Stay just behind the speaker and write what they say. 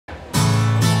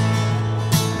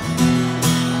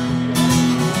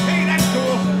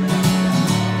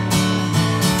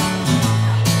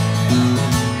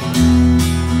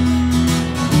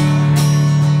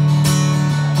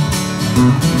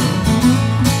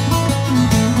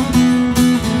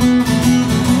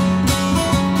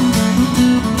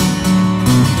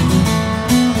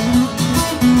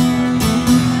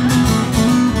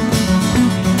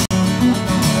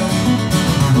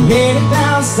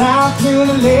south through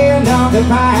the land of the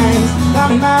pines,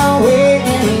 finding my way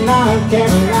in North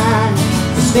Carolina.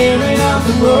 So staring up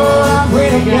the road, I pray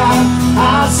to God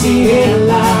I'll see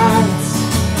headlights.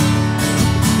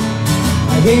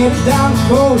 I headed down the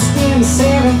coast in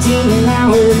 17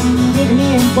 hours, picking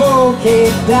in bouquet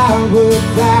dogwood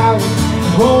flowers,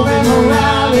 hoping to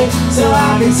rally so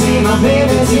I can see my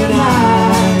baby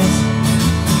tonight.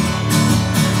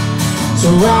 So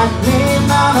rock me,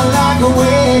 mama, like a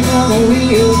wagon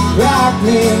wheel. Rock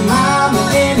me, mama,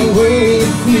 any way you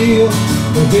feel.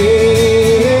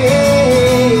 Hey,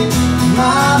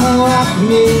 mama, rock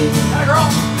me.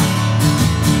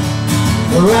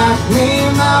 Rock me,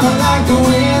 mama, like the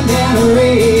wind and the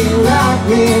rain. Rock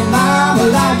me, mama,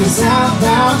 like a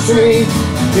southbound train.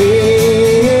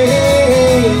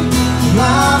 Hey,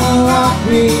 mama, rock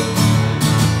me.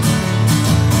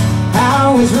 I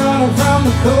was running from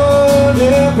the cold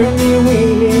up in New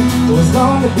England. It was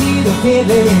going to be the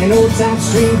fiddler in Old Time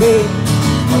String Bay.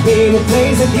 My baby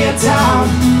plays the guitar,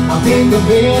 I pick the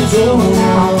banjo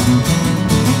now.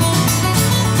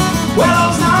 Well,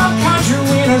 those North Country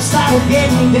winters started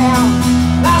getting me down.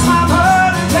 Lost my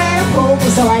mother playing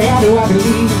poker, so I had to, I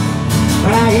believe.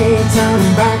 But I ain't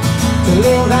turning back to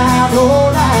live that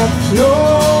old life no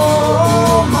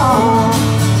more.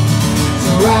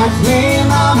 Rock me,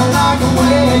 mama, like a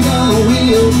wagon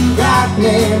wheel. Rock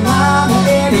me, mama,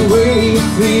 any way you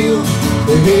feel.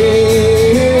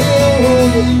 Hey,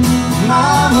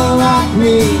 mama, rock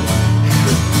me.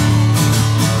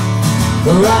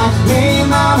 Rock me,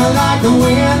 mama, like the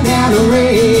wind and the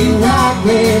rain. Rock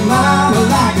me, mama,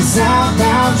 like a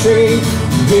southbound train.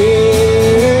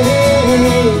 Hey,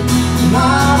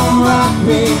 mama, rock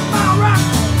me.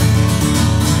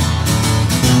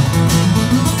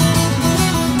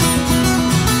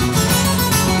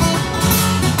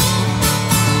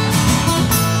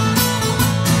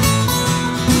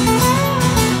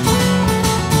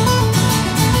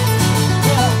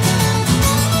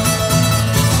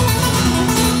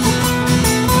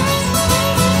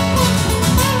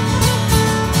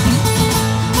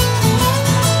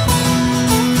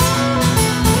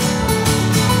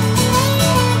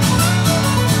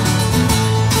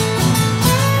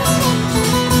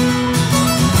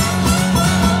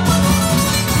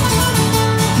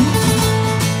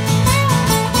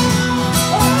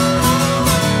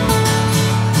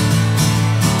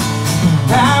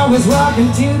 I was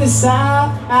walking to the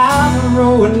south out of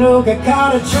Roanoke. I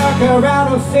caught a trucker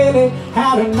out of Philly,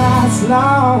 had a nice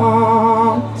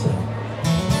long talk.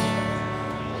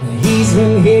 He's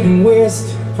been heading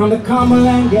west from the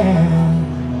Cumberland Gap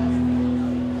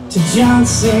to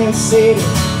Johnson City,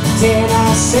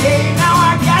 Tennessee. Now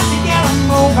I got to get a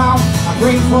move on. I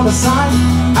pray for the sun.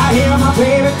 I hear my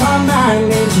baby call my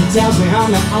name. She tells me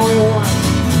I'm the only one.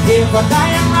 If I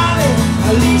die in Raleigh,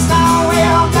 at least I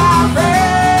will die free.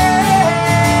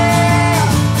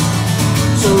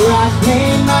 So rock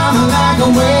me, mama, like a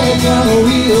wagon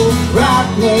wheel. Rock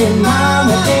me,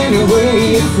 mama, any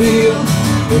way you feel.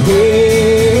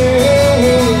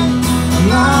 Hey,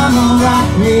 mama, rock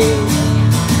me.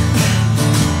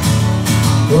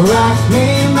 Rock me,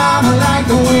 mama, like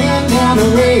the wind and the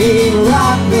rain.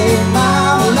 Rock me,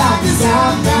 mama, like a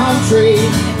southbound train.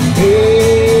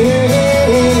 Hey,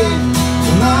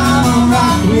 mama,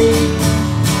 rock me.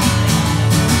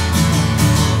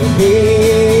 Hey,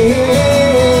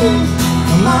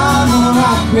 mama,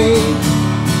 rock me.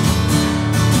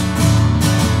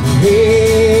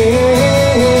 Hey,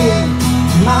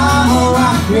 mama,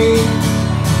 rock me.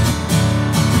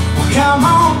 Come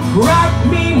on, rock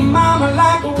me, mama,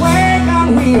 like a wagon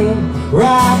wheel.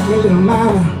 Rock me, little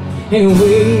mama, any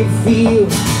way you feel.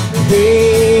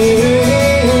 Hey,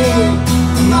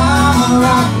 mama,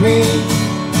 rock me.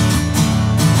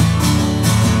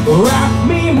 Rock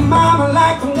me, mama,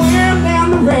 like the wind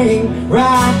and the rain.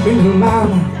 Rock me, little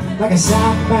mama, like a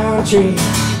southbound train.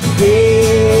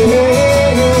 Hey,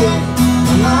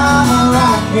 mama,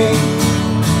 rock me.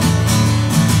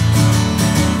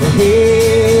 Hey,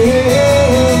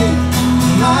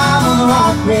 mama,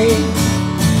 rock me.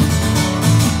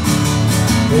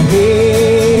 Hey,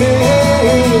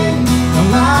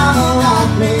 mama, rock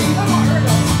me.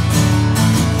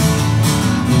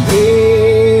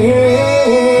 Hey,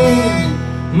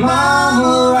 mama.